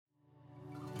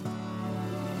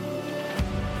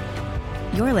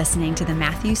You're listening to the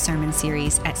Matthew Sermon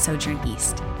Series at Sojourn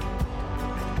East.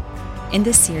 In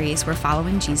this series, we're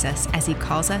following Jesus as he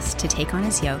calls us to take on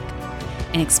his yoke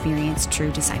and experience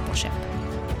true discipleship.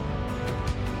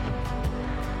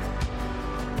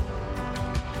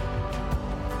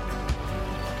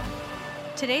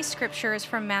 Today's scripture is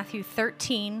from Matthew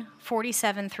 13,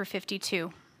 47 through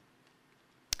 52.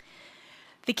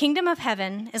 The kingdom of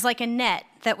heaven is like a net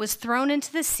that was thrown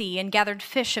into the sea and gathered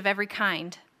fish of every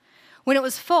kind. When it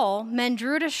was full, men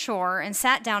drew it ashore and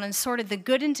sat down and sorted the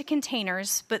good into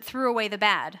containers, but threw away the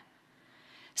bad.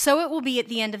 So it will be at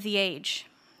the end of the age.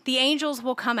 The angels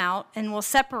will come out and will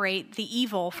separate the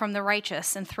evil from the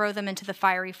righteous and throw them into the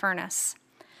fiery furnace.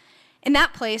 In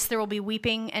that place there will be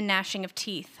weeping and gnashing of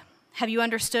teeth. Have you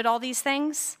understood all these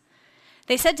things?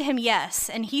 They said to him, yes,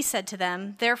 and he said to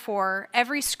them, therefore,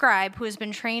 every scribe who has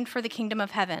been trained for the kingdom of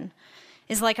heaven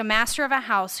is like a master of a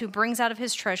house who brings out of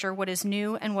his treasure what is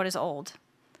new and what is old.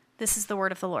 This is the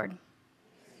word of the Lord.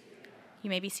 You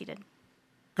may be seated.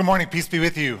 Good morning, peace be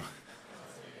with you.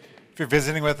 If you're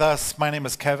visiting with us, my name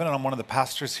is Kevin, and I'm one of the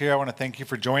pastors here. I want to thank you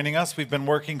for joining us. We've been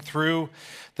working through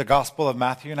the Gospel of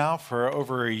Matthew now for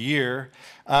over a year.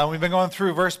 We've been going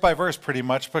through verse by verse pretty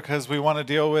much because we want to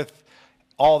deal with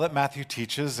all that Matthew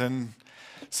teaches, and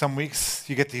some weeks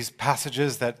you get these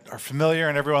passages that are familiar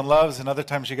and everyone loves, and other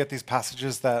times you get these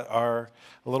passages that are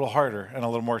a little harder and a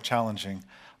little more challenging.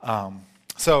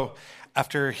 So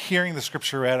after hearing the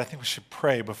scripture read, I think we should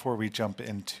pray before we jump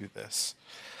into this.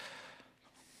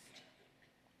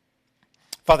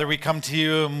 Father, we come to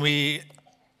you and we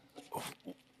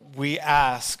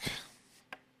ask,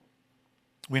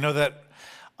 we know that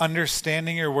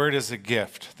understanding your word is a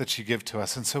gift that you give to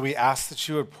us, and so we ask that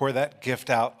you would pour that gift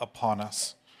out upon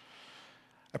us.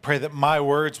 I pray that my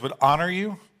words would honor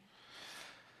you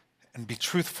and be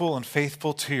truthful and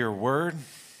faithful to your word,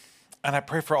 and I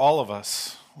pray for all of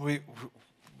us. We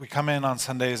come in on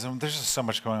Sundays and there's just so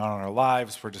much going on in our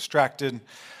lives. We're distracted.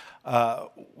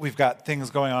 We've got things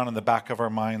going on in the back of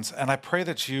our minds, and I pray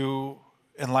that you,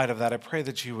 in light of that, I pray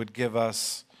that you would give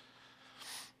us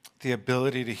the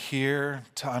ability to hear,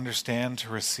 to understand, to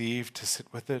receive, to sit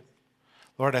with it.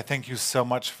 Lord, I thank you so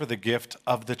much for the gift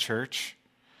of the church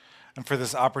and for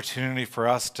this opportunity for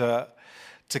us to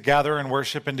gather and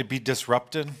worship and to be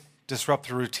disrupt the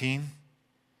routine,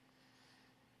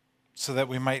 so that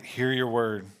we might hear your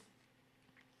word,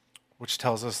 which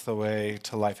tells us the way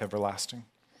to life everlasting.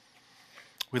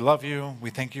 We love you.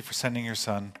 We thank you for sending your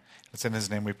son. It's in his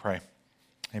name we pray.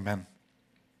 Amen.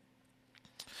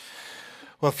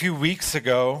 Well, a few weeks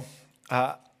ago,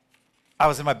 I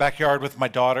was in my backyard with my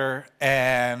daughter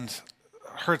and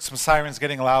heard some sirens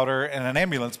getting louder, and an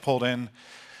ambulance pulled in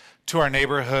to our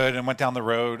neighborhood and went down the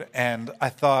road, and I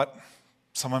thought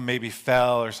someone maybe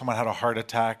fell or someone had a heart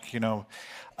attack,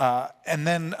 and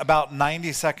then about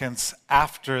 90 seconds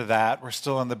after that, we're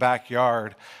still in the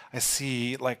backyard, I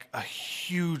see like a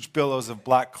huge billows of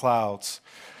black clouds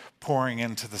pouring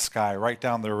into the sky right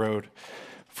down the road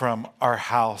from our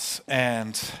house,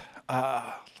 and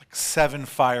like 7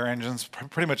 fire engines,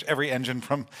 pretty much every engine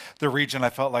from the region I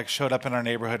felt like showed up in our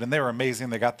neighborhood, and they were amazing.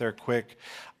 They got there quick.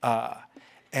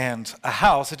 And a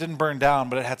house, it didn't burn down,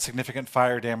 but it had significant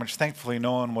fire damage. Thankfully,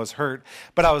 no one was hurt.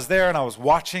 But I was there and I was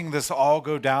watching this all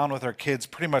go down with our kids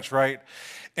pretty much right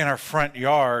in our front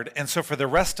yard. And so for the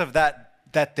rest of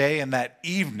that day and that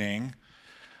evening,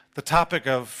 the topic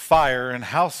of fire and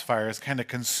house fires kind of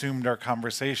consumed our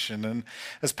conversation. And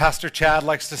as Pastor Chad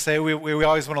likes to say, we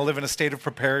always want to live in a state of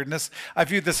preparedness. I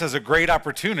viewed this as a great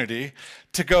opportunity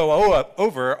to go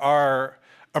over our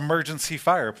emergency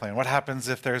fire plan. What happens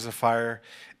if there's a fire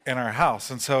in our house?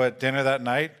 And so at dinner that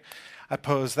night, I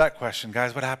posed that question.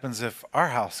 Guys, what happens if our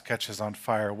house catches on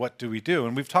fire? What do we do?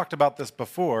 And we've talked about this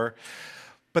before,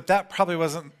 but that night probably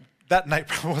wasn't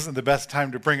the best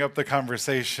time to bring up the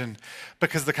conversation,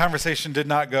 because the conversation did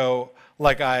not go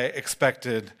like I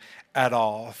expected at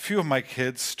all. A few of my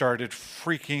kids started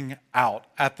freaking out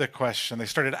at the question. They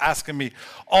started asking me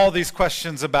all these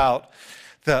questions about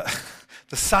the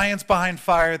science behind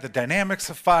fire, the dynamics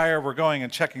of fire. We're going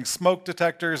and checking smoke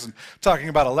detectors and talking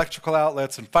about electrical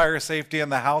outlets and fire safety in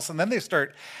the house. And then they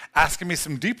start asking me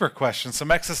some deeper questions,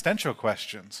 some existential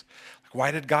questions. Like,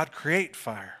 why did God create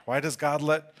fire? Why does God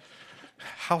let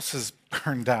houses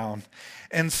burn down?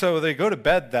 And so they go to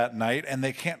bed that night and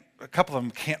a couple of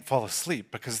them can't fall asleep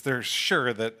because they're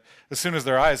sure that as soon as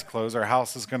their eyes close, our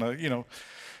house is going to,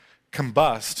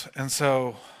 combust. And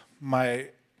so my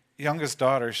youngest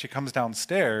daughter, she comes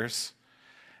downstairs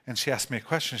and she asked me a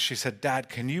question. She said, Dad,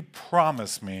 can you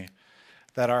promise me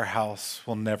that our house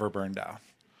will never burn down?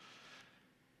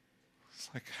 It's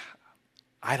like,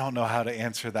 I don't know how to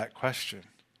answer that question.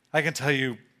 I can tell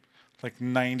you like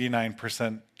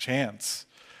 99% chance.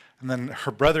 And then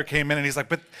her brother came in and he's like,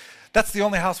 but that's the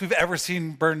only house we've ever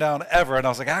seen burn down ever. And I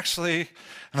was like, actually,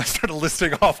 and I started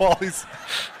listing off all these.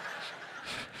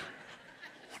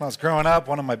 When I was growing up,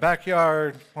 one in my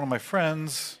backyard, one of my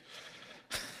friends.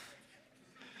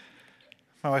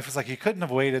 My wife was like, you couldn't have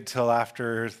waited till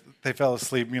after they fell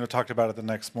asleep, talked about it the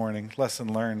next morning,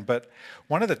 lesson learned. But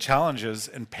one of the challenges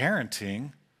in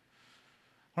parenting,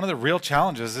 one of the real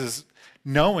challenges is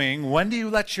knowing when do you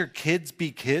let your kids be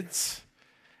kids,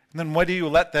 and then when do you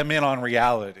let them in on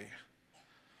reality?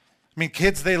 I mean,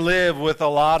 kids, they live with a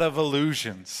lot of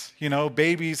illusions.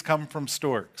 Babies come from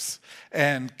storks,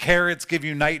 and carrots give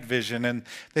you night vision, and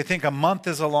they think a month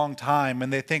is a long time,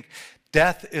 and they think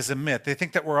death is a myth. They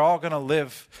think that we're all going to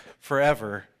live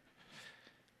forever.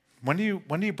 When do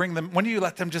you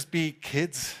let them just be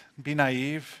kids, be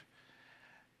naive?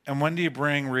 And when do you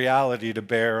bring reality to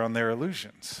bear on their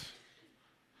illusions?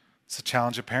 It's the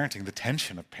challenge of parenting, the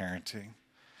tension of parenting.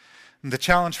 And the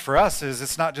challenge for us is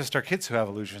it's not just our kids who have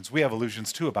illusions. We have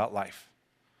illusions too about life.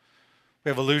 We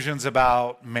have illusions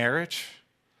about marriage.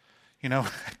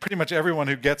 Pretty much everyone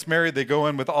who gets married, they go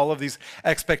in with all of these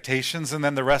expectations, and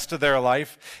then the rest of their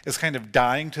life is kind of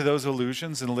dying to those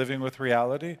illusions and living with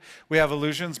reality. We have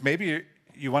illusions. Maybe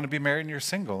you want to be married and you're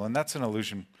single, and that's an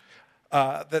illusion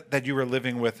that you were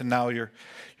living with, and now you're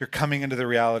coming into the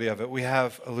reality of it. We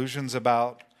have illusions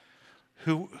about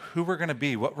who we're going to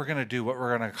be, what we're going to do, what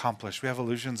we're going to accomplish. We have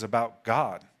illusions about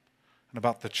God and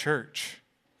about the church.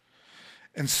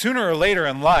 And sooner or later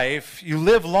in life, you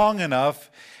live long enough,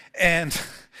 and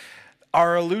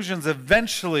our illusions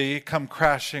eventually come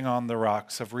crashing on the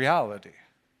rocks of reality.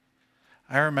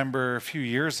 I remember a few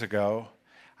years ago,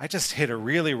 I just hit a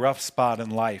really rough spot in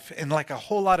life in like a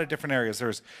whole lot of different areas. There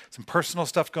was some personal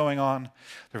stuff going on.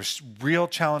 There was real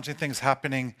challenging things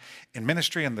happening in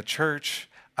ministry and the church.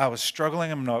 I was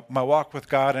struggling in my walk with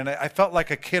God, and I felt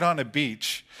like a kid on a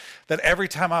beach that every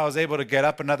time I was able to get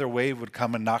up, another wave would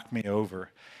come and knock me over.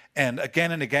 And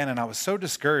again, and I was so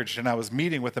discouraged, and I was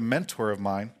meeting with a mentor of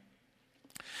mine,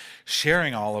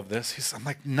 sharing all of this. I'm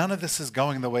like, none of this is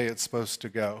going the way it's supposed to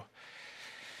go.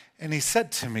 And he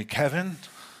said to me, Kevin,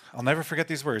 I'll never forget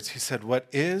these words. He said, what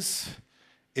is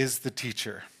the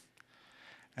teacher.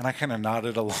 And I kind of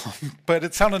nodded along, but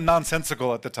it sounded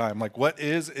nonsensical at the time. Like, what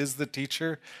is the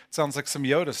teacher? It sounds like some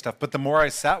Yoda stuff. But the more I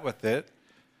sat with it,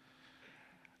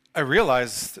 I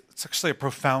realized it's actually a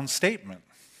profound statement.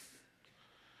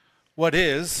 What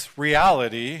is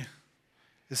reality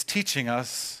is teaching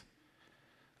us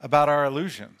about our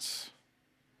illusions.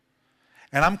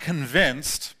 And I'm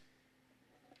convinced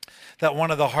that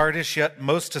one of the hardest yet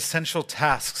most essential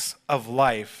tasks of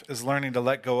life is learning to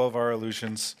let go of our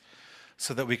illusions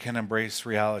so that we can embrace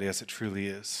reality as it truly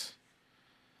is.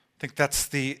 I think that's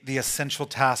the essential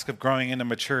task of growing into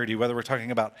maturity, whether we're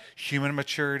talking about human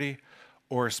maturity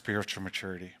or spiritual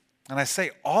maturity. And I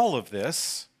say all of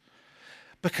this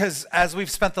because as we've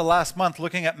spent the last month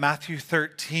looking at Matthew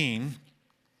 13,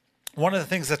 one of the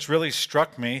things that's really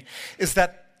struck me is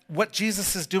that what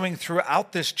Jesus is doing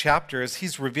throughout this chapter is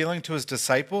he's revealing to his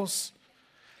disciples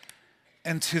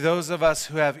and to those of us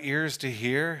who have ears to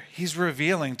hear, he's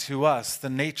revealing to us the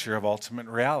nature of ultimate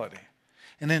reality.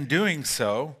 And in doing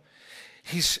so,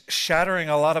 he's shattering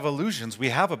a lot of illusions we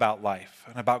have about life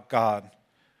and about God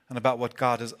and about what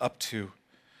God is up to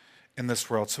in this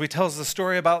world. So he tells the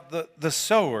story about the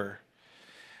sower.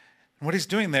 And what he's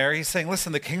doing there, he's saying,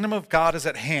 listen, the kingdom of God is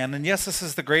at hand. And yes, this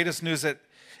is the greatest news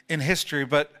in history,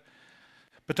 but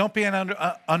don't be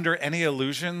under any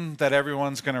illusion that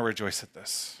everyone's going to rejoice at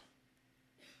this.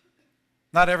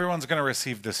 Not everyone's going to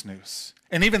receive this news.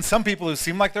 And even some people who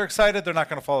seem like they're excited, they're not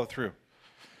going to follow through.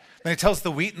 Then he tells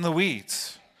the wheat and the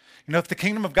weeds. If the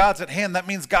kingdom of God's at hand, that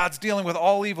means God's dealing with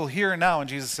all evil here and now. And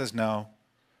Jesus says, no,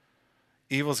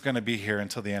 evil's going to be here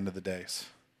until the end of the days.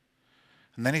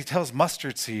 And then he tells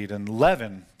mustard seed and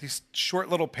leaven, these short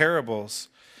little parables.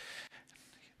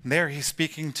 And there he's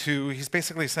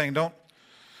basically saying,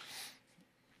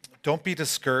 don't be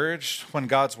discouraged when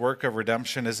God's work of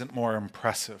redemption isn't more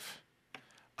impressive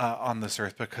on this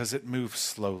earth, because it moves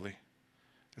slowly.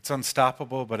 It's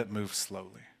unstoppable, but it moves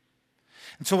slowly.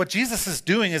 And so what Jesus is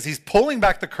doing is he's pulling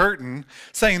back the curtain,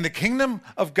 saying the kingdom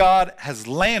of God has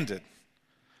landed,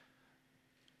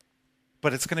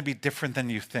 but it's going to be different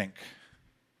than you think.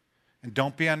 And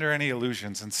don't be under any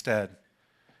illusions. Instead,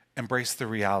 embrace the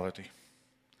reality.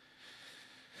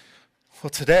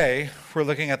 Well, today, we're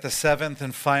looking at the seventh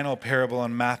and final parable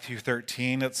in Matthew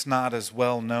 13. It's not as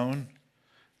well known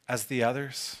as the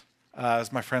others.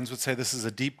 As my friends would say, this is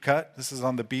a deep cut. This is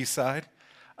on the B side.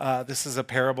 This is a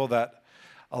parable that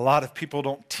a lot of people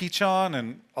don't teach on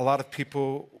and a lot of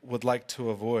people would like to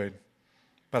avoid.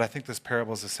 But I think this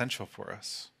parable is essential for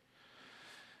us.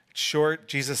 It's short.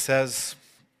 Jesus says,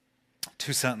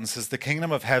 2 sentences, "The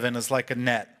kingdom of heaven is like a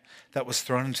net that was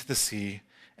thrown into the sea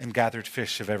and gathered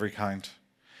fish of every kind.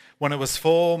 When it was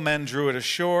full, men drew it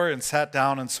ashore and sat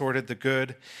down and sorted the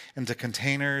good into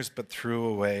containers, but threw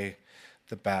away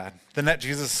the bad." The net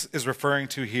Jesus is referring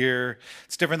to here,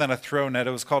 it's different than a throw net.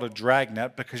 It was called a drag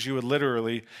net because you would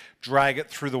literally drag it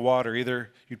through the water.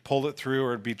 Either you'd pull it through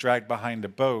or it'd be dragged behind a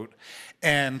boat.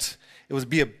 And it would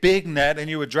be a big net and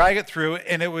you would drag it through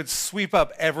and it would sweep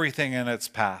up everything in its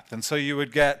path. And so you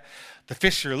would get the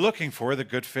fish you're looking for, the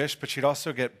good fish, but you'd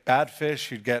also get bad fish.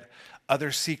 You'd get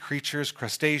other sea creatures,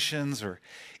 crustaceans or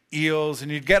eels,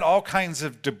 and you'd get all kinds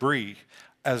of debris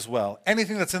as well.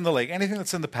 Anything that's in the lake, anything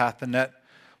that's in the path, the net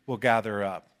will gather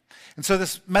up. And so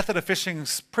this method of fishing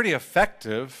is pretty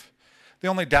effective. The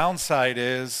only downside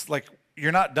is,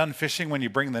 you're not done fishing when you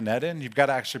bring the net in. You've got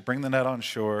to actually bring the net on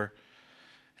shore,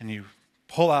 and you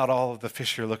pull out all of the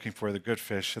fish you're looking for, the good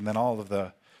fish, and then all of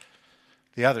the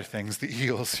other things, the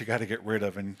eels, you got to get rid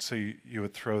of. And so you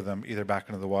would throw them either back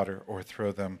into the water or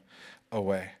throw them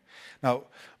away. Now,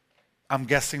 I'm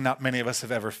guessing not many of us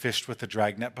have ever fished with a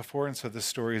drag net before, and so this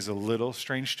story is a little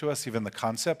strange to us, even the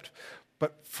concept.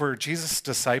 But for Jesus'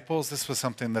 disciples, this was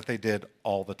something that they did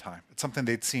all the time. It's something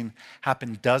they'd seen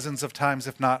happen dozens of times,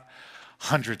 if not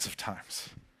hundreds of times.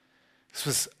 This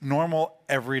was normal,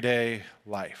 everyday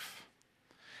life.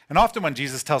 And often when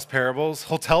Jesus tells parables,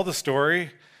 he'll tell the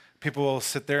story. People will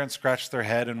sit there and scratch their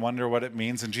head and wonder what it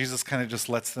means, and Jesus kind of just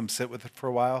lets them sit with it for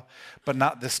a while, but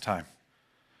not this time.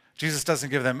 Jesus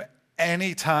doesn't give them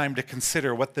any time to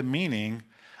consider what the meaning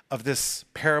of this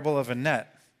parable of a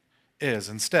net is.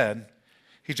 Instead,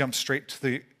 he jumps straight to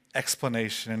the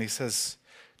explanation and he says,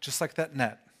 just like that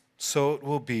net, so it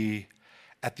will be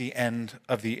at the end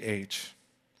of the age.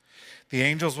 The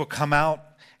angels will come out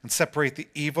and separate the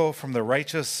evil from the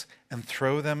righteous and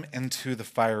throw them into the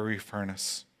fiery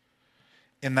furnace.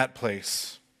 In that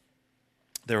place,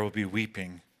 there will be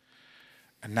weeping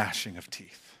and gnashing of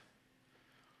teeth.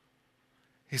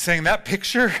 He's saying that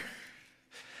picture,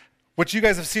 what you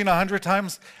guys have seen 100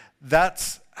 times,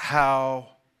 that's how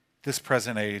this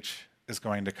present age is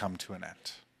going to come to an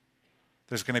end.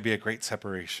 There's going to be a great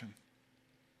separation.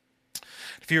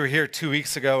 If you were here 2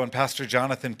 weeks ago and Pastor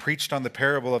Jonathan preached on the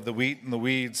parable of the wheat and the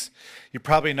weeds, you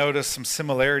probably noticed some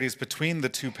similarities between the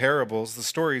two parables. The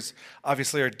stories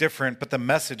obviously are different, but the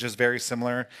message is very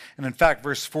similar. And in fact,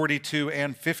 verse 42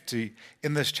 and 50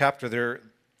 in this chapter, they're,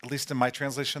 at least in my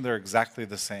translation, they're exactly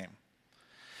the same.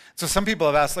 So some people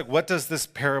have asked, what does this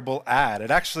parable add? It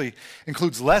actually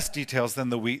includes less details than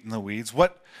the wheat and the weeds.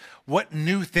 What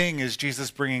new thing is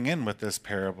Jesus bringing in with this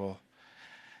parable?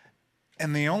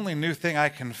 And the only new thing I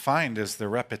can find is the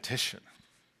repetition,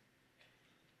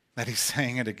 that he's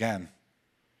saying it again.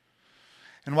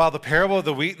 And while the parable of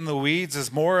the wheat and the weeds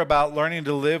is more about learning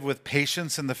to live with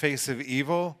patience in the face of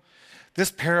evil,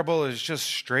 this parable is just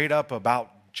straight up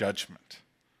about judgment.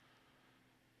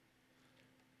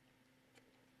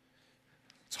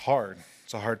 It's hard.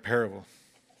 It's a hard parable.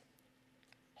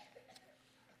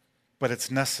 But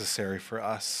it's necessary for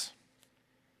us.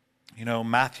 You know,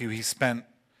 Matthew, he spent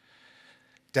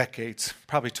decades,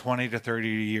 probably 20 to 30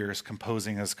 years,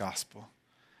 composing his gospel,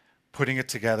 putting it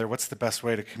together. What's the best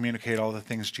way to communicate all the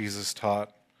things Jesus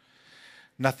taught?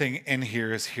 Nothing in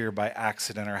here is here by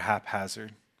accident or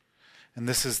haphazard. And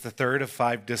this is the third of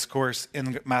 5 discourse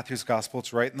in Matthew's gospel.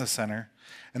 It's right in the center.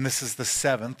 And this is the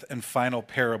 7th and final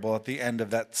parable at the end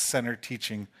of that center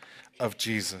teaching of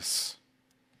Jesus.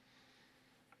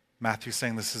 Matthew's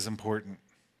saying this is important.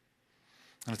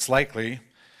 And it's likely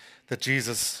that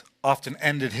Jesus often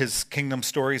ended his kingdom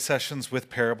story sessions with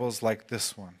parables like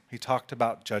this one. He talked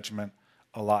about judgment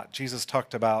a lot. Jesus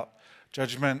talked about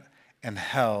judgment and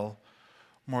hell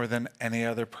more than any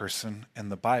other person in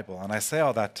the Bible. And I say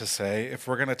all that to say, if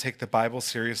we're going to take the Bible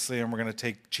seriously and we're going to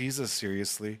take Jesus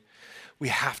seriously, we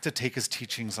have to take his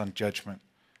teachings on judgment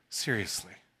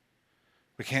seriously.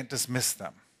 We can't dismiss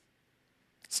them.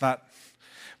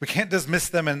 We can't dismiss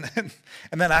them and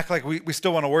then act like we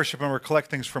still want to worship him or collect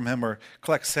things from him or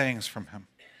collect sayings from him.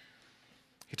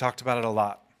 He talked about it a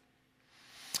lot.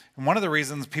 And one of the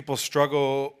reasons people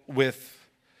struggle with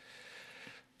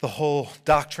the whole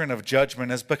doctrine of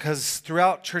judgment is because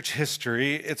throughout church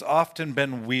history, it's often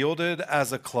been wielded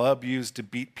as a club used to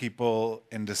beat people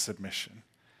into submission.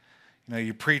 You know,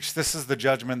 you preach, this is the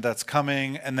judgment that's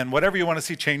coming, and then whatever you want to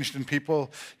see changed in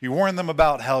people, you warn them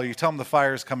about hell, you tell them the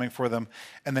fire is coming for them,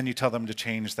 and then you tell them to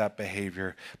change that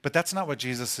behavior. But that's not what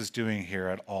Jesus is doing here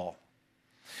at all.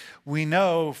 we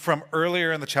know from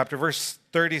earlier in the chapter, verse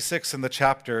 36 in the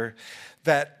chapter,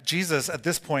 that Jesus, at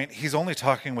this point, he's only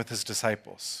talking with his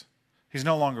disciples. He's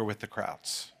no longer with the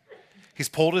crowds. He's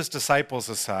pulled his disciples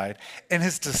aside, and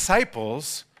his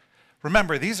disciples,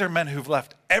 remember, these are men who've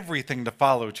left everything to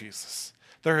follow Jesus.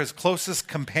 They're his closest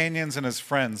companions and his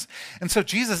friends. And so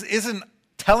Jesus isn't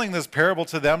telling this parable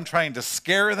to them, trying to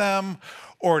scare them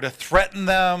or to threaten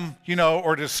them,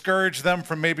 or discourage them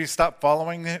from maybe stop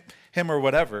following him or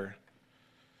whatever.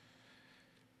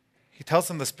 He tells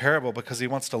them this parable because he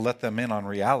wants to let them in on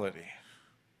reality.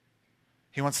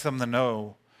 He wants them to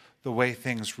know the way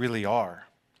things really are.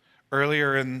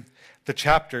 Earlier in the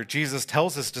chapter, Jesus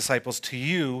tells his disciples, to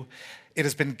you, it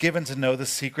has been given to know the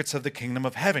secrets of the kingdom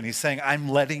of heaven. He's saying, I'm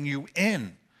letting you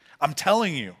in. I'm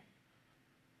telling you.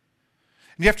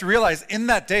 And you have to realize, in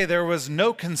that day, there was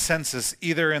no consensus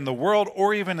either in the world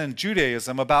or even in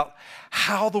Judaism about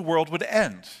how the world would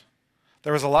end.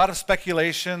 There was a lot of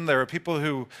speculation. There were people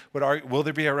who would argue, will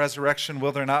there be a resurrection?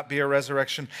 Will there not be a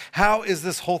resurrection? How is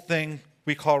this whole thing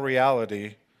we call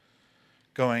reality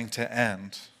going to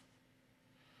end?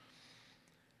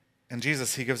 And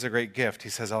Jesus, he gives a great gift. He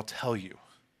says, I'll tell you.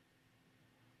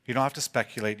 You don't have to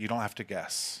speculate. You don't have to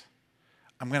guess.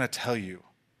 I'm going to tell you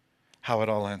how it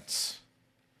all ends.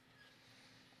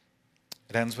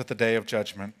 It ends with the day of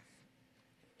judgment,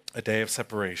 a day of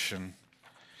separation,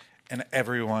 and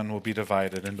everyone will be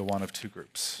divided into one of two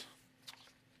groups.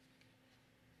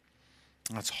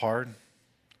 That's hard.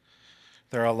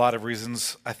 There are a lot of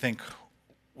reasons I think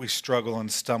we struggle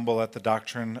and stumble at the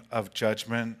doctrine of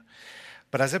judgment.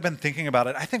 But as I've been thinking about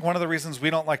it, I think one of the reasons we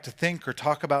don't like to think or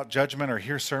talk about judgment or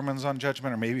hear sermons on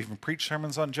judgment or maybe even preach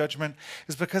sermons on judgment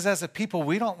is because as a people,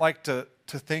 we don't like to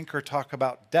think or talk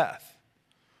about death.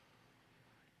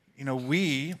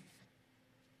 We,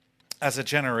 as a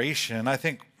generation, I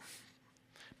think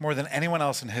more than anyone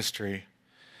else in history,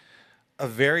 a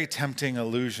very tempting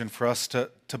illusion for us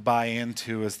to buy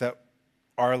into is that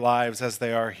our lives as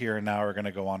they are here and now are going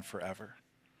to go on forever.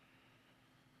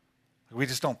 We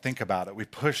just don't think about it. We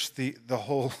push the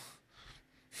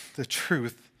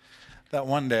truth that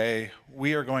one day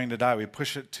we are going to die. We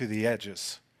push it to the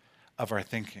edges of our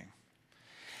thinking.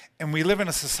 And we live in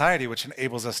a society which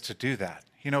enables us to do that.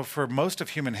 For most of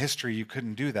human history, you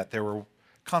couldn't do that. There were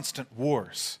constant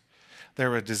wars. There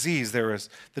was disease. There was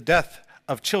the death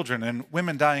of children and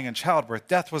women dying in childbirth.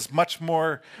 Death was much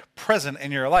more present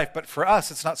in your life. But for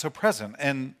us, it's not so present.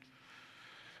 And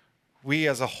we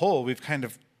as a whole, we've kind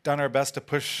of done our best to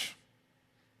push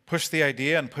the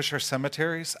idea and push our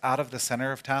cemeteries out of the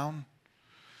center of town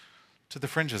to the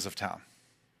fringes of town.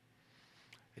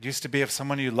 It used to be if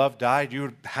someone you loved died, you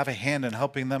would have a hand in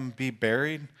helping them be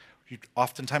buried. You'd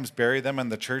oftentimes bury them in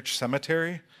the church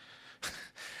cemetery.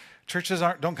 Churches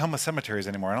don't come with cemeteries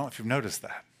anymore. I don't know if you've noticed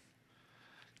that.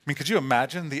 Could you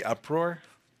imagine the uproar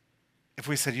if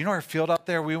we said, our field out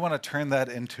there, we want to turn that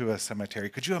into a cemetery?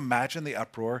 Could you imagine the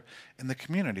uproar in the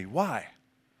community? Why?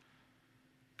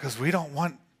 Because we don't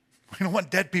want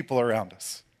dead people around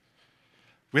us.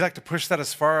 We like to push that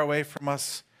as far away from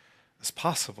us as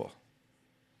possible.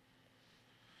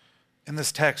 In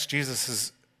this text,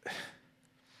 Jesus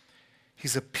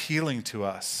he's appealing to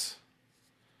us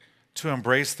to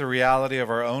embrace the reality of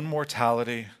our own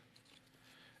mortality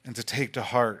and to take to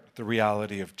heart the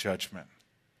reality of judgment.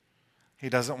 He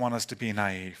doesn't want us to be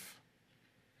naive.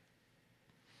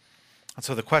 And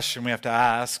so the question we have to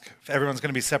ask, if everyone's going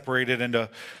to be separated into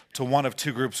one of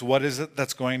two groups, what is it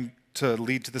that's going to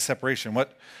lead to the separation?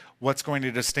 What's going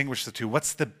to distinguish the two?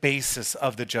 What's the basis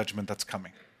of the judgment that's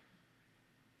coming?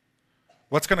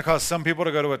 What's going to cause some people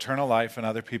to go to eternal life and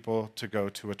other people to go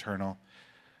to eternal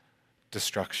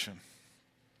destruction?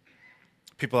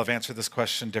 People have answered this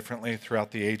question differently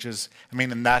throughout the ages.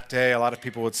 In that day, a lot of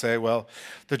people would say, well,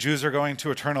 the Jews are going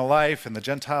to eternal life and the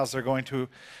Gentiles are going to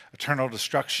eternal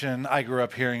destruction. I grew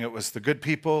up hearing it was the good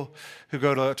people who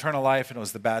go to eternal life and it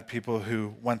was the bad people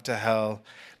who went to hell.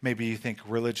 Maybe you think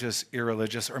religious,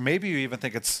 irreligious, or maybe you even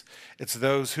think it's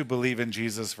those who believe in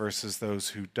Jesus versus those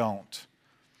who don't.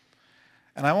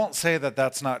 And I won't say that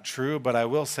that's not true, but I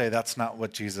will say that's not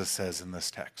what Jesus says in this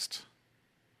text.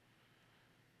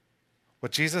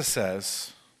 What Jesus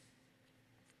says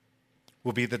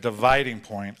will be the dividing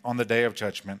point on the day of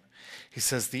judgment. He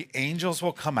says the angels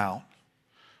will come out,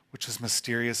 which is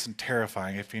mysterious and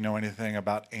terrifying if you know anything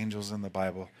about angels in the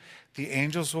Bible. The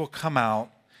angels will come out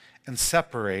and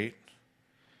separate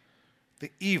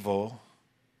the evil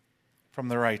from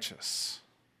the righteous.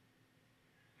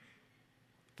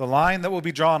 The line that will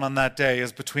be drawn on that day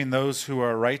is between those who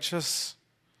are righteous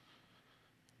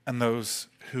and those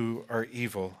who are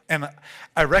evil. And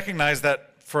I recognize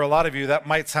that for a lot of you, that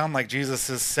might sound like Jesus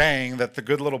is saying that the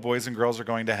good little boys and girls are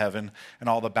going to heaven and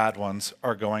all the bad ones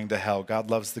are going to hell.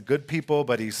 God loves the good people,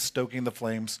 but he's stoking the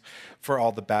flames for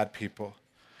all the bad people.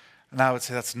 And I would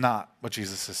say that's not what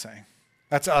Jesus is saying.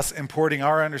 That's us importing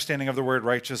our understanding of the word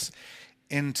righteous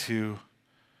into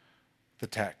the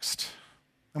text.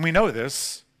 And we know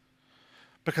this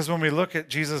because when we look at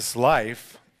Jesus'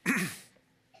 life,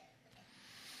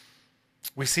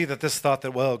 we see that this thought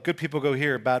that, well, good people go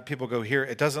here, bad people go here,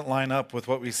 it doesn't line up with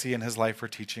what we see in his life or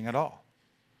teaching at all.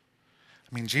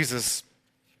 I mean, Jesus,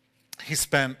 he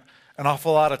spent an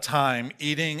awful lot of time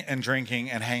eating and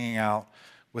drinking and hanging out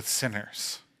with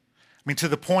sinners. I mean, to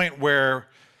the point where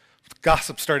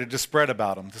gossip started to spread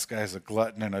about him. This guy's a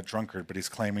glutton and a drunkard, but he's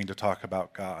claiming to talk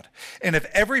about God. And if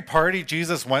every party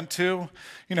Jesus went to,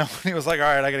 he was like, all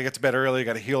right, I got to get to bed early, I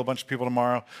got to heal a bunch of people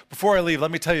tomorrow. Before I leave, let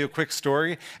me tell you a quick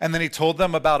story. And then he told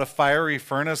them about a fiery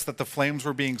furnace that the flames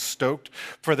were being stoked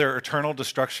for their eternal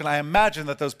destruction. I imagine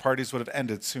that those parties would have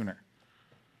ended sooner.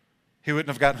 He wouldn't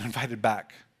have gotten invited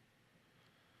back.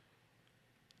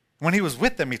 When he was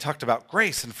with them, he talked about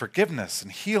grace and forgiveness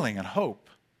and healing and hope.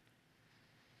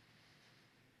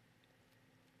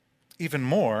 Even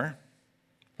more,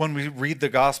 when we read the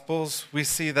Gospels, we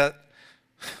see that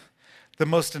the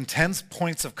most intense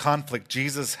points of conflict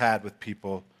Jesus had with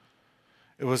people,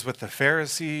 it was with the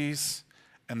Pharisees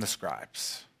and the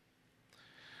scribes.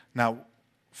 Now,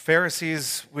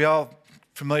 Pharisees, we all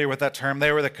familiar with that term.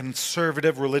 They were the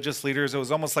conservative religious leaders. It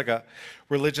was almost like a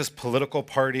religious political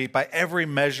party. By every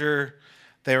measure,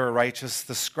 they were righteous.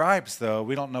 The scribes, though,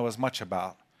 we don't know as much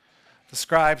about. The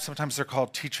scribes, sometimes they're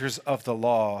called teachers of the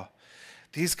law.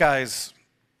 These guys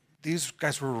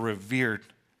were revered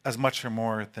as much or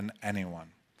more than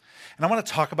anyone. And I want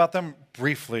to talk about them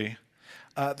briefly.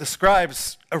 The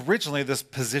scribes, originally this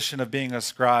position of being a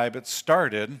scribe, it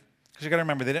started, because you got to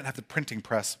remember, they didn't have the printing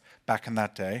press back in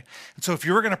that day. And so if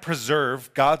you were going to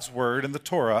preserve God's word in the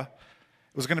Torah,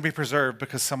 it was going to be preserved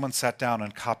because someone sat down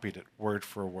and copied it word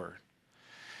for word.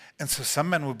 And so some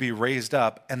men would be raised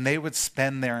up and they would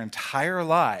spend their entire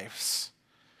lives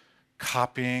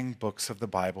copying books of the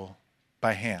Bible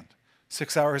by hand,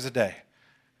 6 hours a day,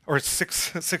 or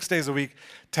six days a week,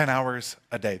 10 hours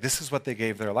a day. This is what they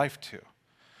gave their life to.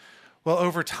 Well,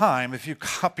 over time, if you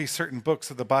copy certain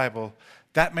books of the Bible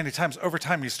that many times, over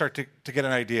time you start to get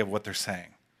an idea of what they're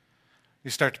saying. You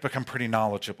start to become pretty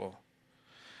knowledgeable.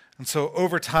 And so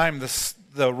over time,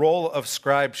 the role of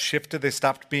scribe shifted. They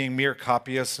stopped being mere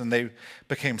copyists and they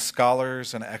became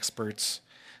scholars and experts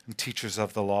and teachers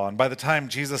of the law. And by the time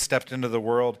Jesus stepped into the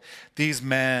world, these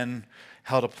men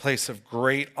held a place of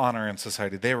great honor in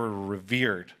society. They were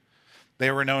revered.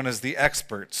 They were known as the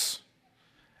experts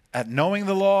at knowing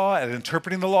the law, at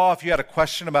interpreting the law. If you had a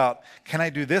question about, can I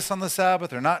do this on the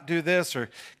Sabbath or not do this, or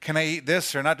can I eat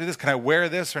this or not do this, can I wear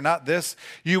this or not this,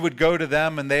 you would go to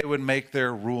them and they would make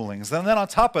their rulings. And then on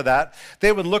top of that,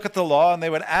 they would look at the law and they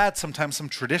would add sometimes some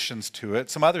traditions to it,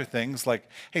 some other things like,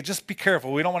 hey, just be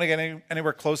careful. We don't want to get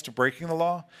anywhere close to breaking the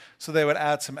law. So they would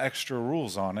add some extra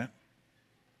rules on it.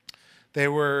 They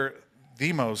were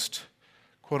the most,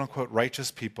 quote unquote, righteous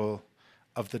people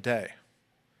of the day.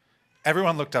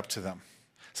 Everyone looked up to them.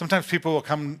 Sometimes people will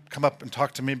come up and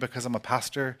talk to me because I'm a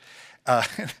pastor.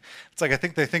 It's like I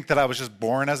think they think that I was just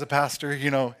born as a pastor,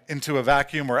 into a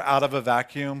vacuum or out of a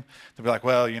vacuum. They'll be like,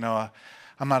 well,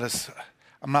 I'm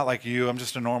not like you. I'm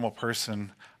just a normal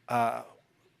person.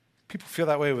 People feel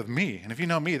that way with me. And if you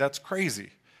know me, that's crazy.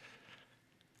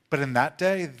 But in that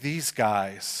day, these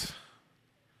guys,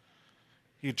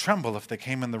 you'd tremble if they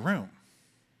came in the room.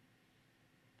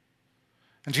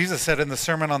 And Jesus said in the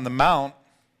Sermon on the Mount,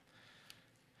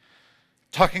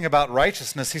 talking about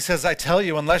righteousness, he says, I tell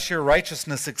you, unless your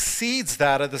righteousness exceeds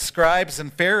that of the scribes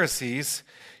and Pharisees,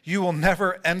 you will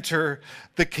never enter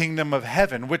the kingdom of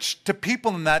heaven, which to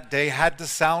people in that day had to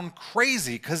sound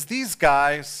crazy because these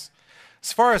guys,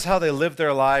 as far as how they lived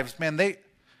their lives, man,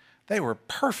 they were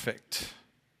perfect.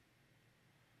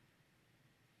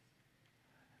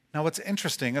 Now, what's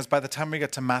interesting is by the time we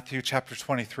get to Matthew chapter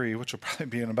 23, which will probably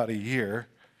be in about a year,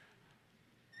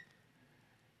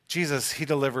 Jesus, he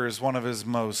delivers one of his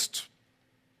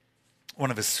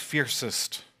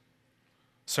fiercest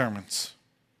sermons.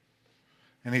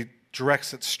 And he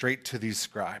directs it straight to these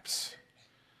scribes.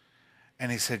 And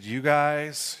he said, you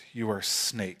guys, you are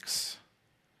snakes.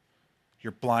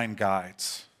 You're blind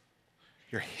guides.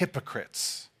 You're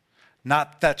hypocrites.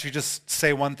 Not that you just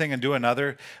say one thing and do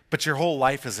another, but your whole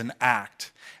life is an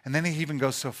act. And then he even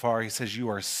goes so far, he says, you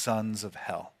are sons of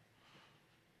hell.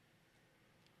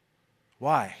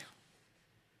 Why?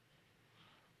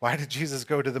 Why did Jesus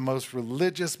go to the most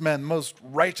religious men, most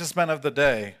righteous men of the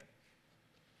day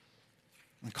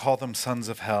and call them sons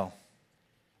of hell.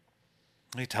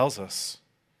 He tells us.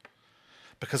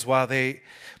 Because while they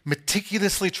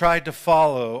meticulously tried to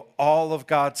follow all of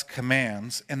God's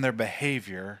commands in their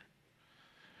behavior,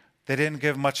 they didn't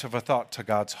give much of a thought to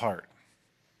God's heart.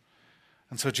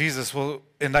 And so Jesus will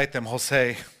indict them. He'll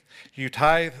say, you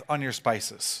tithe on your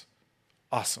spices.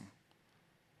 Awesome.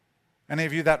 Any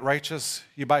of you that righteous?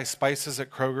 You buy spices at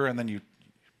Kroger and then you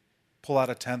pull out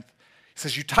a tenth. He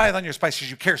says, you tithe on your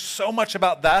spices. You care so much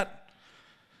about that,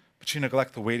 but you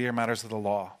neglect the weightier matters of the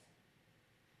law.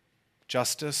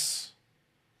 Justice,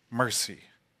 mercy,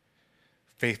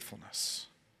 faithfulness.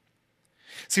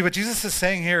 See, what Jesus is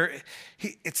saying here,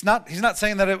 he's not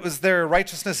saying that it was their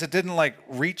righteousness, it didn't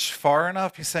reach far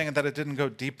enough. He's saying that it didn't go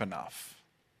deep enough.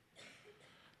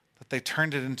 That they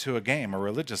turned it into a game, a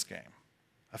religious game,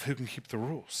 of who can keep the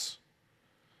rules.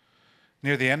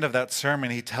 Near the end of that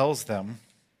sermon, he tells them,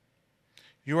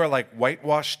 you are like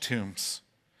whitewashed tombs,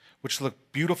 which look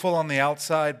beautiful on the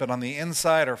outside, but on the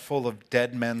inside are full of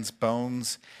dead men's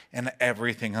bones and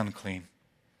everything unclean.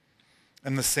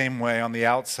 In the same way, on the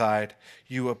outside,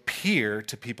 you appear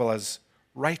to people as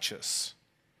righteous,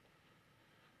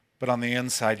 but on the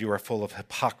inside, you are full of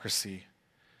hypocrisy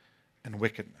and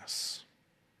wickedness.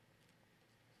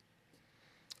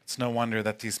 It's no wonder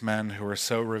that these men who were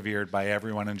so revered by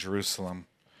everyone in Jerusalem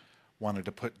wanted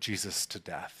to put Jesus to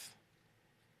death.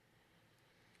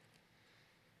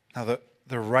 Now,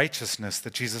 the righteousness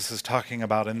that Jesus is talking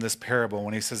about in this parable,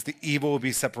 when he says the evil will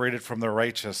be separated from the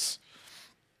righteous,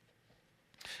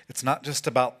 it's not just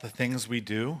about the things we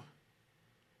do.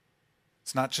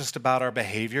 It's not just about our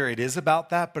behavior. It is about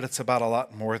that, but it's about a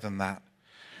lot more than that.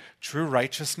 True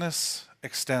righteousness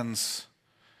extends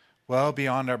well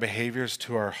beyond our behaviors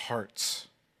to our hearts.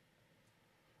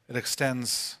 It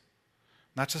extends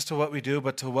not just to what we do,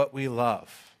 but to what we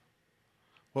love,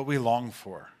 what we long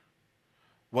for,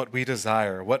 what we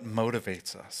desire, what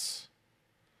motivates us.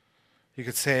 You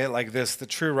could say it like this: the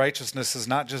true righteousness is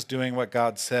not just doing what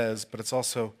God says, but it's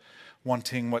also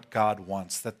wanting what God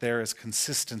wants, that there is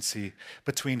consistency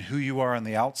between who you are on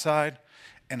the outside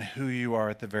and who you are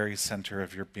at the very center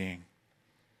of your being.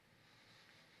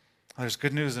 There's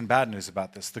good news and bad news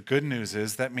about this. The good news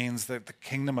is that means that the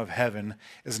kingdom of heaven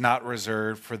is not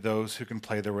reserved for those who can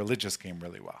play the religious game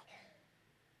really well.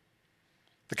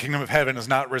 The kingdom of heaven is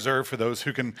not reserved for those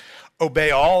who can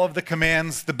obey all of the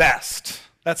commands the best.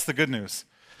 That's the good news.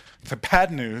 The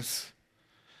bad news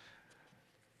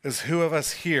is who of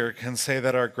us here can say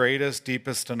that our greatest,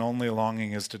 deepest, and only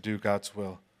longing is to do God's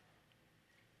will?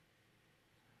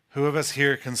 Who of us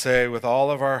here can say with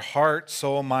all of our heart,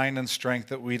 soul, mind, and strength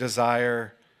that we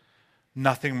desire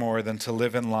nothing more than to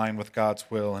live in line with God's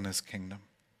will and his kingdom?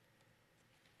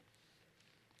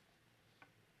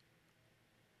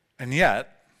 And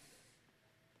yet,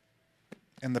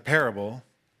 in the parable,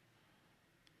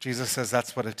 Jesus says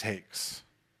that's what it takes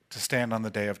to stand on the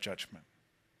day of judgment.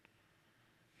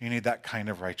 You need that kind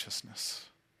of righteousness.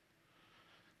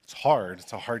 It's hard.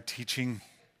 It's a hard teaching.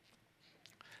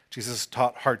 Jesus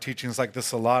taught hard teachings like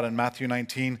this a lot. In Matthew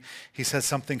 19, he says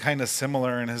something kind of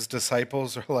similar, and his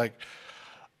disciples are like,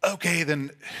 okay,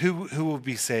 then who will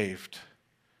be saved?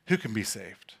 Who can be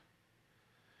saved?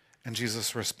 And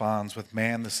Jesus responds, with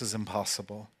man this is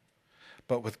impossible,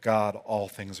 but with God all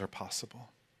things are possible.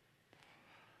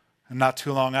 And not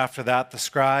too long after that, the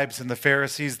scribes and the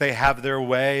Pharisees, they have their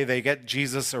way. They get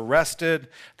Jesus arrested.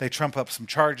 They trump up some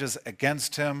charges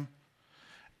against him.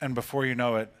 And before you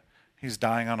know it, he's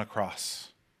dying on a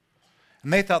cross.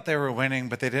 And they thought they were winning,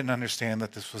 but they didn't understand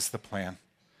that this was the plan.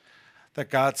 That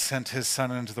God sent his son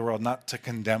into the world not to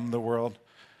condemn the world,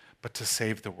 but to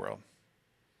save the world.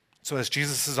 So as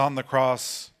Jesus is on the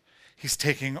cross, he's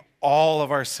taking all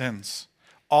of our sins,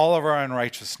 all of our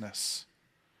unrighteousness,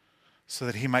 so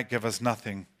that he might give us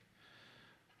nothing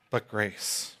but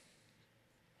grace.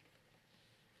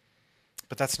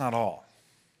 But that's not all.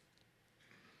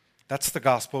 That's the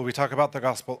gospel. We talk about the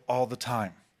gospel all the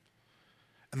time.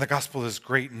 And the gospel is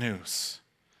great news.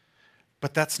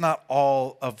 But that's not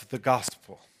all of the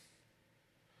gospel.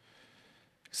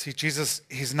 See, Jesus,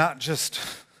 he's not just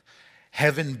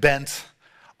heaven bent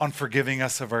on forgiving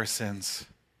us of our sins.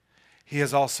 He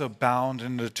is also bound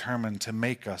and determined to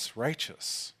make us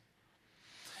righteous.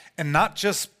 And not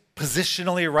just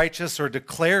positionally righteous or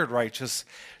declared righteous.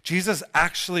 Jesus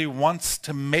actually wants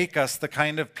to make us the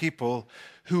kind of people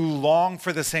who long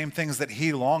for the same things that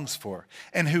he longs for,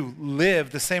 and who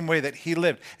live the same way that he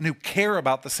lived, and who care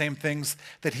about the same things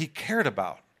that he cared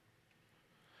about.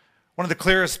 One of the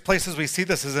clearest places we see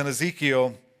this is in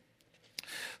Ezekiel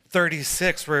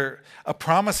 36, where a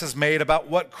promise is made about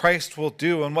what Christ will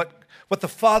do and what what the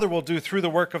Father will do through the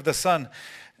work of the Son.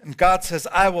 And God says,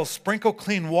 I will sprinkle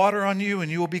clean water on you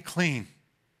and you will be clean.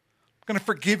 I'm going to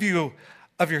forgive you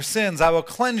of your sins. I will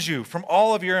cleanse you from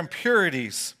all of your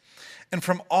impurities and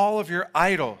from all of your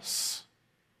idols.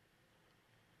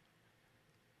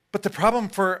 But the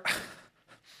problem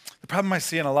I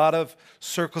see in a lot of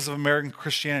circles of American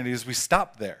Christianity is we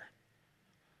stop there.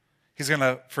 He's going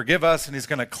to forgive us and he's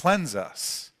going to cleanse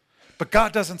us. But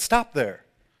God doesn't stop there.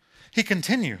 He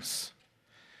continues.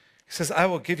 He says, I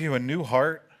will give you a new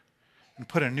heart and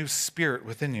put a new spirit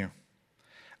within you.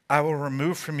 I will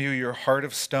remove from you your heart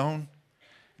of stone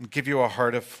and give you a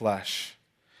heart of flesh.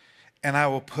 And I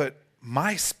will put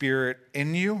my spirit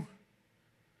in you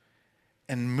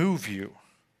and move you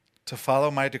to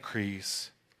follow my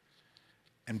decrees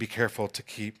and be careful to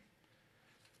keep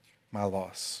my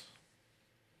laws.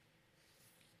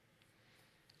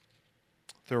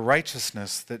 The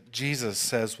righteousness that Jesus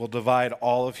says will divide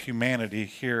all of humanity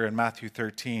here in Matthew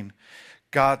 13,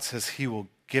 God says he will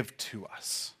give to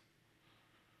us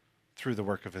through the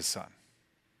work of his Son.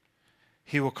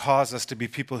 He will cause us to be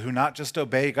people who not just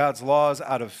obey God's laws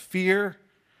out of fear,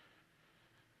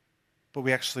 but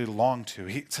we actually long to.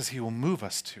 He says he will move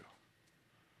us to.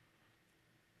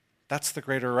 That's the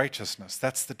greater righteousness.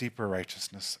 That's the deeper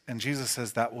righteousness. And Jesus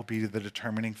says that will be the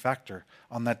determining factor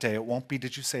on that day. It won't be,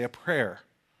 did you say a prayer?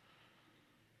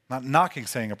 Not knocking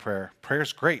saying a prayer.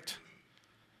 Prayer's great.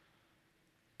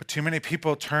 But too many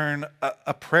people turn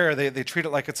a prayer, they treat it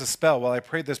like it's a spell. Well, I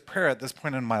prayed this prayer at this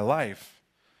point in my life.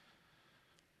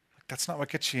 That's not what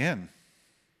gets you in.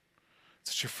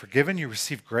 It's that you're forgiven, you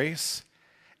receive grace,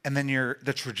 and then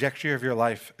the trajectory of your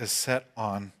life is set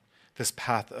on this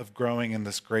path of growing in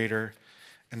this greater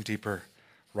and deeper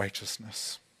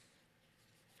righteousness.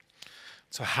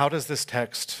 So how does this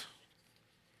text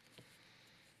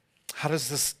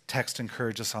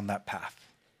encourage us on that path?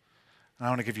 And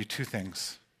I want to give you two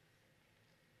things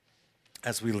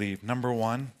as we leave. Number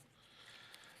one,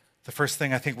 the first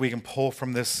thing I think we can pull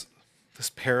from this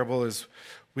parable is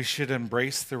we should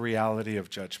embrace the reality of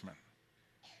judgment.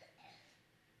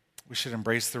 We should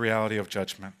embrace the reality of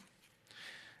judgment.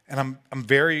 And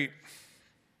I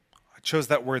chose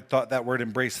that word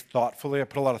embrace thoughtfully. I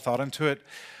put a lot of thought into it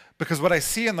because what I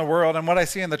see in the world and what I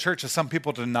see in the church is some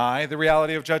people deny the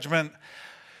reality of judgment.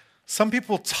 Some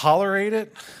people tolerate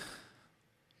it,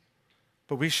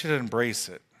 but we should embrace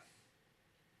it.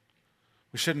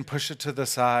 We shouldn't push it to the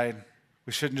side.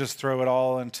 We shouldn't just throw it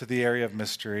all into the area of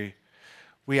mystery.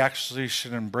 We actually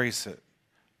should embrace it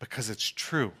because it's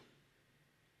true.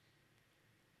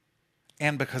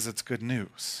 And because it's good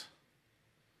news.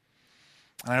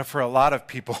 And I know for a lot of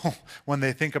people, when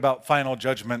they think about final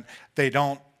judgment, they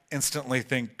don't instantly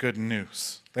think good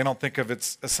news. They don't think of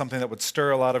it as something that would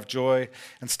stir a lot of joy.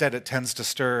 Instead, it tends to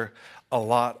stir a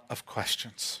lot of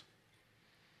questions.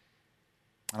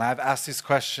 And I've asked these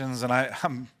questions, and I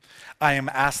am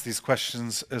asked these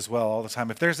questions as well all the time.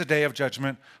 If there's a day of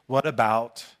judgment, what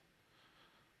about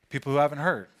people who haven't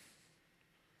heard?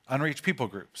 Unreached people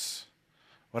groups?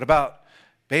 What about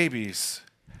babies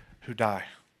who die?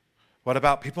 What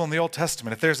about people in the Old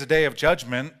Testament? If there's a day of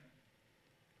judgment,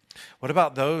 what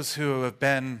about those who have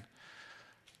been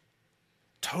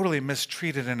totally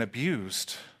mistreated and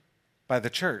abused by the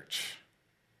church?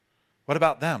 What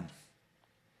about them?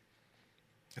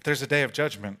 If there's a day of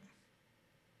judgment,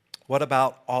 what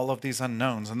about all of these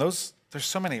unknowns? And there's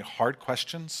so many hard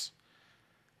questions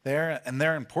there, and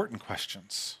they're important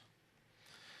questions.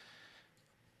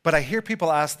 But I hear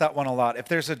people ask that one a lot. If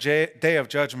there's a day of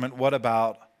judgment, what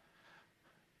about?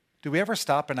 Do we ever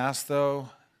stop and ask, though,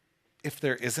 if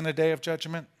there isn't a day of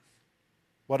judgment,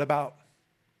 what about?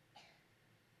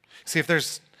 See, if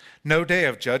there's no day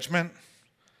of judgment,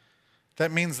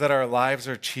 that means that our lives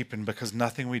are cheapened because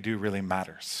nothing we do really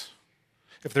matters.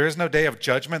 If there is no day of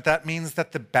judgment, that means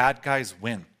that the bad guys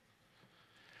win.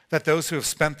 That those who have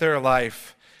spent their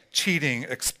life cheating,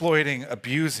 exploiting,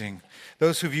 abusing,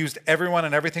 those who've used everyone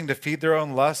and everything to feed their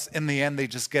own lusts, in the end, they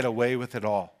just get away with it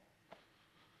all.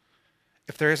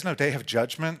 If there is no day of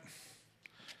judgment,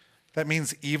 that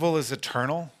means evil is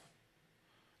eternal,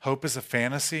 hope is a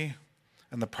fantasy,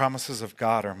 and the promises of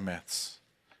God are myths.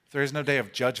 If there is no day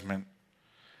of judgment,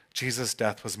 Jesus'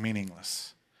 death was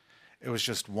meaningless. It was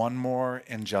just one more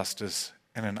injustice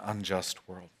in an unjust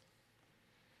world.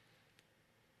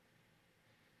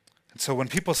 And so when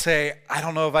people say, I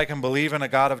don't know if I can believe in a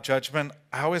God of judgment,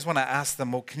 I always want to ask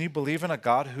them, well, can you believe in a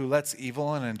God who lets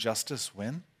evil and injustice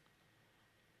win?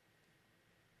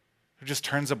 Who just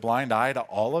turns a blind eye to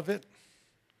all of it?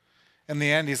 In the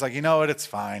end, he's like, you know what, it's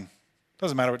fine.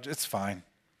 Doesn't matter, it's fine.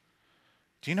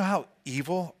 Do you know how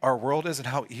evil our world is and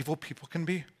how evil people can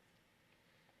be?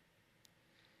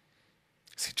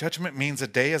 Judgment means a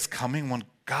day is coming when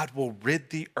God will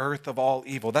rid the earth of all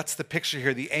evil. That's the picture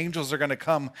here. The angels are going to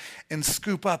come and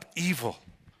scoop up evil,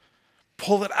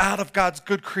 pull it out of God's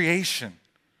good creation.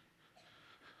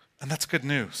 And that's good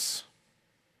news.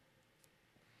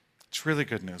 It's really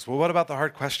good news. Well, what about the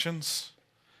hard questions?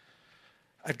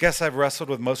 I guess I've wrestled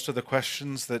with most of the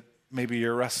questions that maybe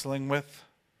you're wrestling with.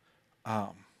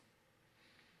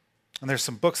 And there's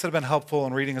some books that have been helpful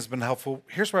and reading has been helpful.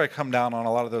 Here's where I come down on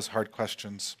a lot of those hard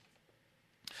questions.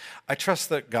 I trust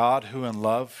that God, who in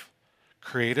love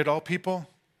created all people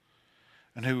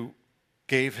and who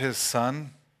gave his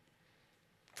son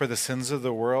for the sins of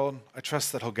the world, I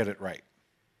trust that he'll get it right.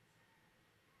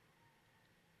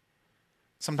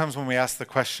 Sometimes when we ask the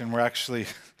question, we're actually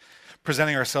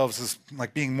presenting ourselves as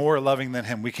like being more loving than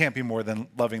him. We can't be more than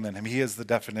loving than him. He is the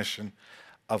definition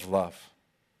of love.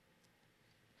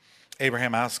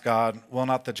 Abraham asked God, will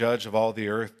not the judge of all the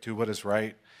earth do what is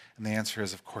right? And the answer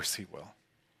is, of course he will.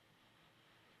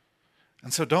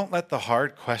 And so don't let the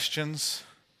hard questions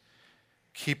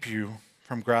keep you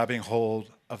from grabbing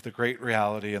hold of the great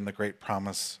reality and the great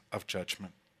promise of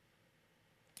judgment.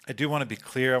 I do want to be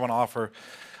clear. I want to offer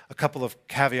a couple of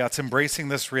caveats. Embracing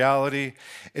this reality,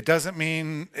 it doesn't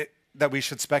mean that we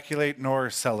should speculate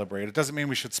nor celebrate. It doesn't mean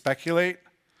we should speculate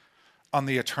on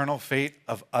the eternal fate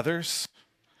of others.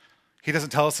 He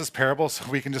doesn't tell us this parable so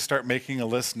we can just start making a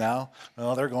list now.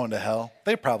 Well, they're going to hell.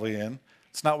 They're probably in.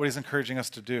 It's not what he's encouraging us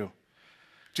to do.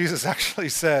 Jesus actually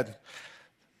said,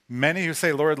 many who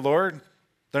say, Lord, Lord,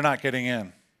 they're not getting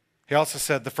in. He also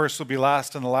said the first will be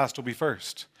last and the last will be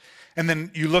first. And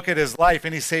then you look at his life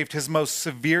and he saved his most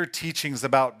severe teachings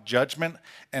about judgment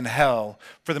and hell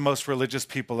for the most religious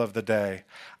people of the day.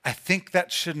 I think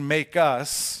that should make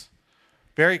us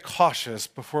very cautious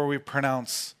before we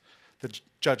pronounce the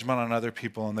judgment on other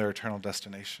people and their eternal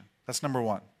destination. That's number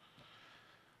one.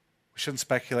 We shouldn't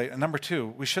speculate. And number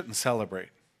two, we shouldn't celebrate.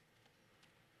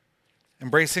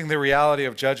 Embracing the reality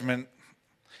of judgment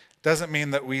doesn't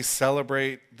mean that we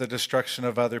celebrate the destruction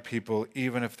of other people,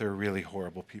 even if they're really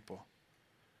horrible people,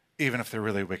 even if they're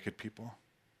really wicked people.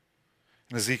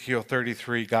 In Ezekiel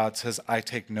 33, God says, I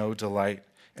take no delight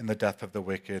in the death of the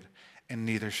wicked, and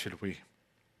neither should we.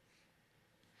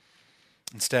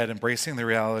 Instead, embracing the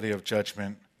reality of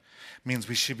judgment means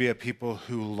we should be a people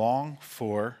who long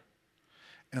for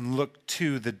and look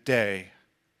to the day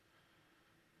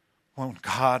when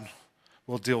God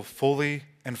will deal fully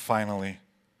and finally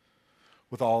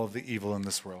with all of the evil in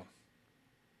this world.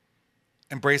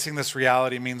 Embracing this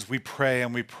reality means we pray,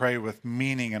 and we pray with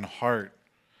meaning and heart.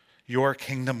 Your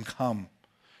kingdom come,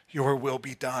 your will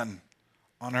be done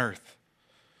on earth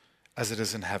as it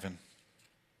is in heaven.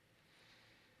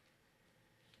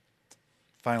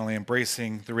 Finally,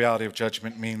 embracing the reality of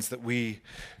judgment means that we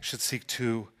should seek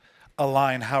to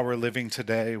align how we're living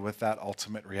today with that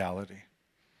ultimate reality.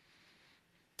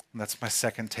 And that's my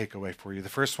second takeaway for you. The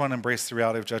first one, embrace the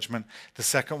reality of judgment. The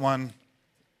second one,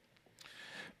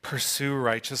 pursue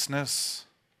righteousness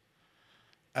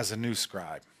as a new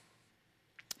scribe.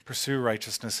 Pursue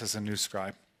righteousness as a new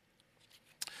scribe.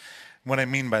 What I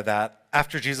mean by that,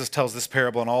 after Jesus tells this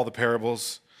parable and all the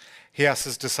parables, he asks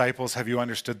his disciples, have you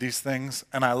understood these things?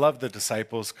 And I love the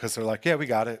disciples because they're like, yeah, we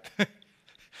got it.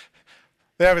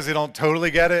 They obviously don't totally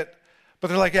get it, but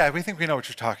they're like, yeah, we think we know what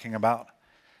you're talking about.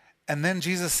 And then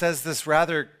Jesus says this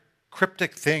rather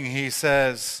cryptic thing. He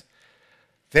says,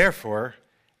 therefore,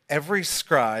 every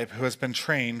scribe who has been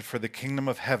trained for the kingdom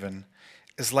of heaven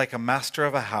is like a master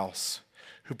of a house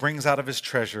who brings out of his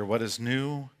treasure what is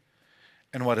new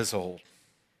and what is old.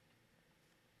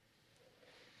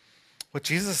 What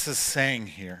Jesus is saying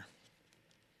here,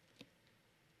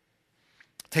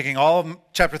 taking all of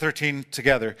chapter 13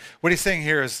 together, what he's saying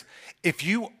here is, if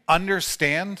you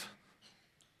understand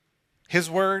his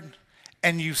word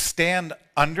and you stand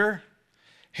under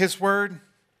his word,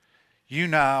 you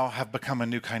now have become a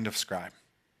new kind of scribe.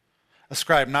 A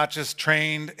scribe not just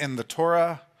trained in the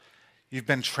Torah, you've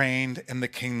been trained in the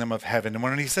kingdom of heaven. And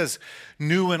when he says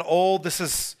new and old, this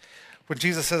is when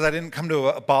Jesus says, I didn't come to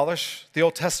abolish the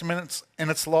Old Testament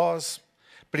and its laws,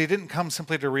 but he didn't come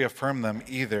simply to reaffirm them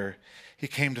either. He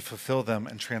came to fulfill them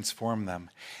and transform them.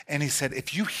 And he said,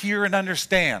 if you hear and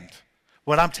understand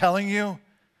what I'm telling you,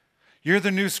 you're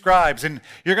the new scribes, and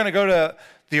you're going to go to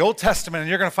the Old Testament and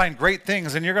you're going to find great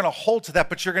things, and you're going to hold to that,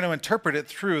 but you're going to interpret it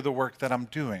through the work that I'm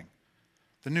doing,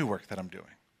 the new work that I'm doing.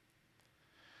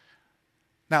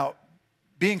 Now,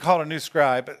 being called a new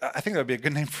scribe, I think that would be a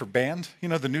good name for band,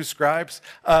 the new scribes.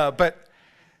 But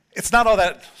it's not all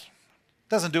that,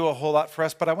 doesn't do a whole lot for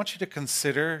us, but I want you to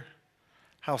consider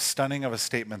how stunning of a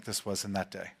statement this was in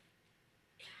that day.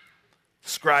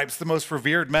 Scribes, the most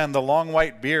revered men, the long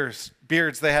white beards,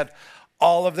 they had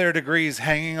all of their degrees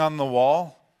hanging on the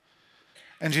wall.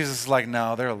 And Jesus is like,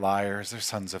 no, they're liars. They're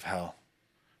sons of hell.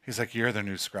 He's like, you're the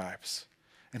new scribes.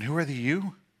 And who are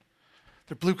you?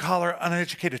 They're blue-collar,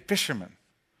 uneducated fishermen.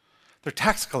 They're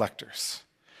tax collectors.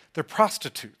 They're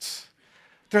prostitutes.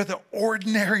 They're the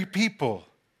ordinary people.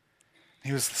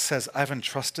 He says, I've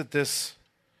entrusted this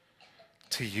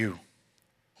to you.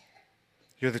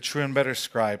 You're the true and better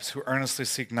scribes who earnestly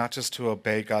seek not just to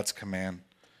obey God's command,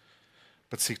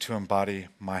 but seek to embody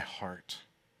my heart.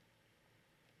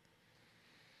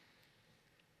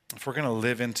 If we're going to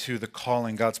live into the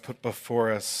calling God's put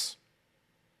before us,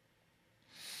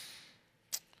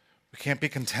 we can't be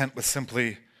content with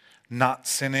simply not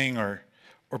sinning or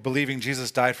believing Jesus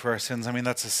died for our sins. I mean,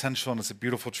 that's essential and it's a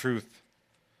beautiful truth.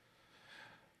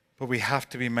 But we have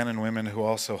to be men and women who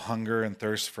also hunger and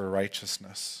thirst for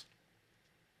righteousness,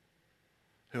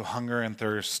 who hunger and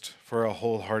thirst for a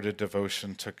wholehearted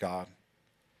devotion to God.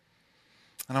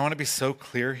 And I want to be so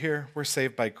clear here. We're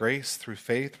saved by grace through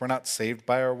faith. We're not saved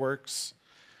by our works,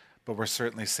 but we're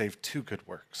certainly saved to good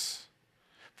works.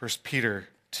 1 Peter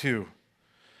 2,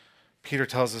 Peter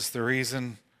tells us the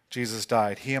reason Jesus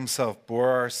died, he himself bore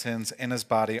our sins in his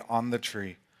body on the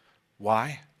tree.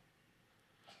 Why?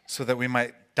 So that we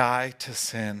might die to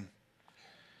sin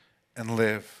and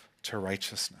live to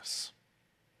righteousness.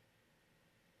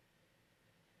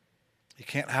 You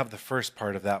can't have the first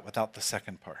part of that without the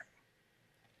second part.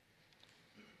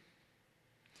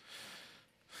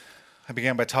 I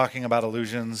began by talking about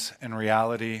illusions and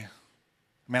reality.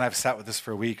 Man, I've sat with this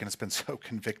for a week and it's been so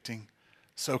convicting,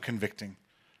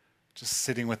 just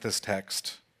sitting with this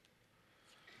text.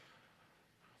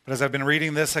 But as I've been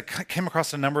reading this, I came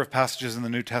across a number of passages in the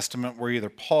New Testament where either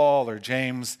Paul or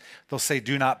James, they'll say,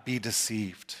 do not be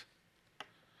deceived.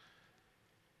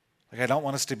 Like, I don't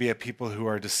want us to be a people who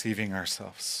are deceiving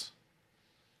ourselves.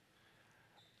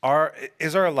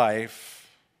 Is our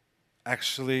life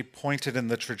actually pointed in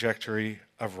the trajectory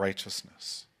of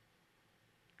righteousness?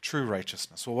 True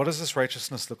righteousness. Well, what does this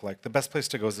righteousness look like? The best place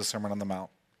to go is the Sermon on the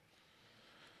Mount.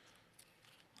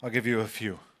 I'll give you a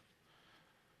few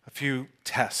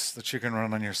tests that you can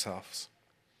run on yourselves.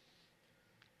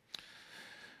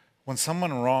 When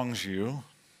someone wrongs you,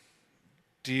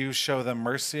 do you show them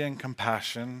mercy and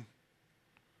compassion,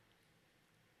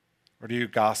 or do you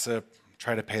gossip,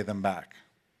 try to pay them back?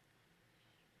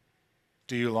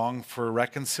 Do you long for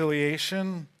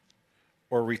reconciliation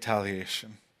or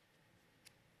retaliation?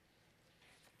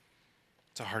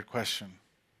 It's a hard question.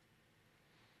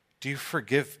 Do you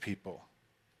forgive people?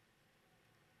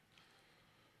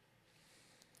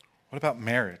 What about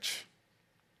marriage?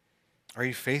 Are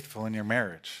you faithful in your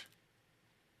marriage?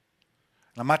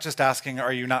 And I'm not just asking,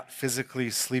 are you not physically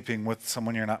sleeping with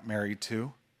someone you're not married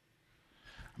to?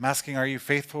 I'm asking, are you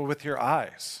faithful with your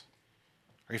eyes?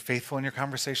 Are you faithful in your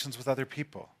conversations with other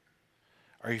people?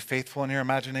 Are you faithful in your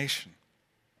imagination?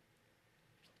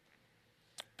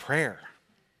 Prayer.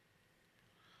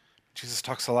 Jesus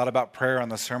talks a lot about prayer on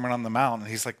the Sermon on the Mount, and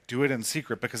he's like, do it in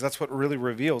secret, because that's what really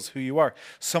reveals who you are.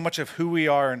 So much of who we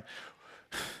are in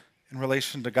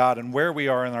relation to God and where we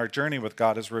are in our journey with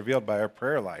God is revealed by our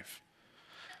prayer life.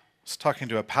 I was talking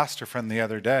to a pastor friend the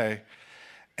other day,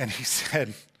 and he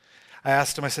said, I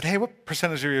asked him, I said, hey, what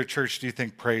percentage of your church do you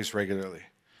think prays regularly?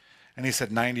 And he said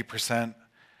 90%. And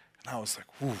I was like,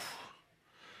 whew.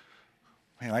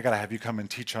 Man, I got to have you come and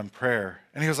teach on prayer.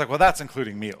 And he was like, well, that's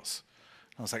including meals.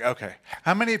 I was like, okay.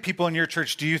 How many people in your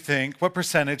church do you think, what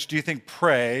percentage do you think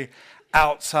pray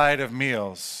outside of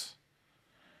meals?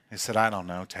 He said, I don't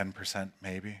know, 10%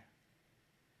 maybe.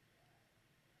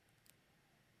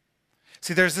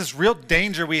 See, there's this real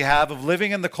danger we have of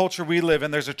living in the culture we live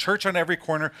in. There's a church on every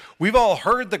corner. We've all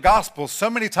heard the gospel so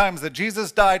many times that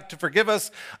Jesus died to forgive us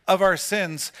of our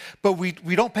sins, but we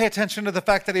don't pay attention to the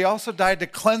fact that he also died to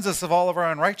cleanse us of all of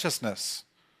our unrighteousness.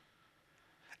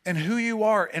 And who you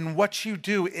are and what you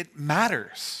do, it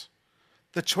matters.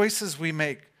 The choices we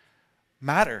make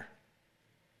matter.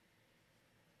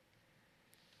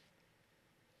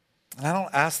 And I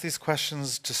don't ask these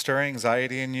questions to stir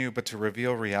anxiety in you, but to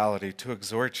reveal reality, to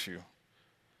exhort you.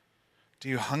 Do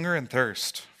you hunger and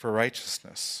thirst for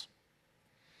righteousness?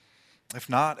 If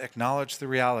not, acknowledge the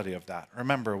reality of that.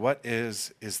 Remember, what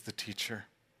is the teacher.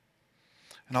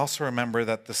 And also remember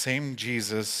that the same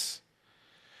Jesus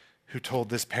who told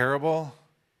this parable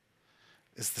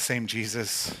is the same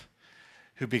Jesus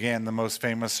who began the most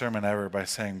famous sermon ever by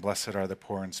saying, blessed are the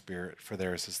poor in spirit, for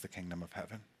theirs is the kingdom of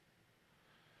heaven.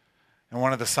 And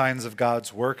one of the signs of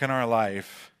God's work in our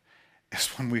life is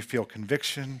when we feel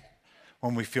conviction,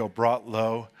 when we feel brought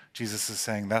low, Jesus is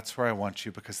saying, that's where I want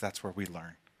you, because that's where we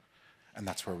learn and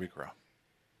that's where we grow.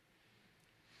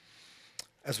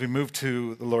 As we move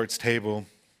to the Lord's table,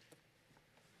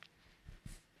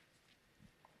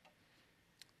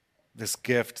 this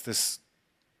gift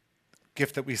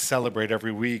that we celebrate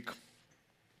every week,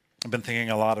 I've been thinking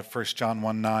a lot of 1 John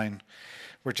 1:9,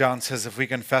 where John says, if we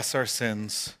confess our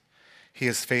sins, he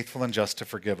is faithful and just to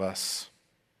forgive us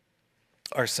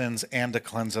our sins and to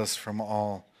cleanse us from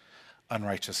all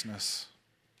unrighteousness.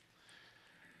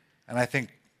 And I think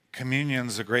communion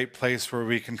is a great place where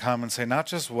we can come and say, not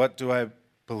just what do I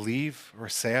believe or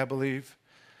say I believe,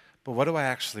 but what do I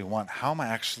actually want? How am I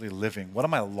actually living? What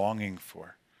am I longing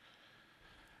for?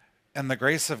 And the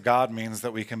grace of God means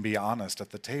that we can be honest at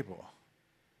the table.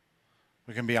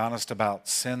 We can be honest about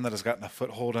sin that has gotten a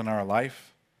foothold in our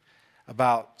life,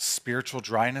 about spiritual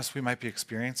dryness we might be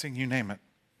experiencing, you name it.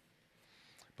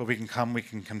 But we can come, we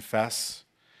can confess,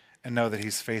 and know that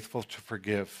he's faithful to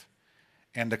forgive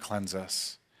and to cleanse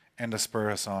us and to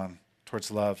spur us on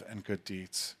towards love and good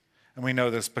deeds. And we know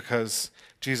this because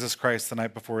Jesus Christ, the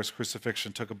night before his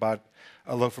crucifixion, took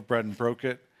a loaf of bread and broke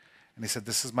it, and he said,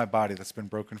 this is my body that's been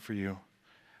broken for you.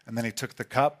 And then he took the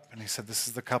cup, and he said, this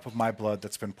is the cup of my blood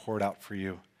that's been poured out for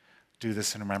you. Do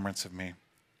this in remembrance of me.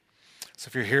 So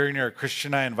if you're here and you're a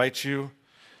Christian, I invite you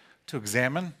to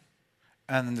examine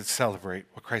and then to celebrate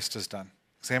what Christ has done.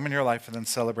 Examine your life and then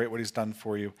celebrate what he's done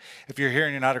for you. If you're here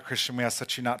and you're not a Christian, we ask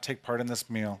that you not take part in this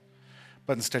meal,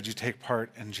 but instead you take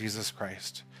part in Jesus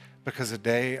Christ, because a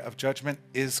day of judgment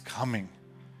is coming.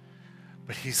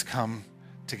 But he's come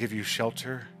to give you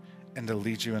shelter and to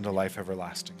lead you into life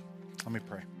everlasting. Let me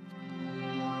pray.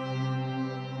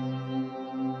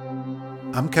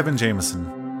 I'm Kevin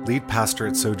Jamison, lead pastor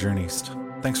at Sojourn East.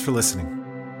 Thanks for listening.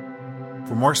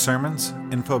 For more sermons,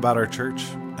 info about our church,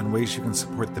 and ways you can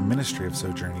support the ministry of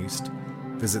Sojourn East,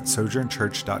 visit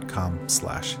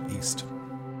sojournchurch.com/east.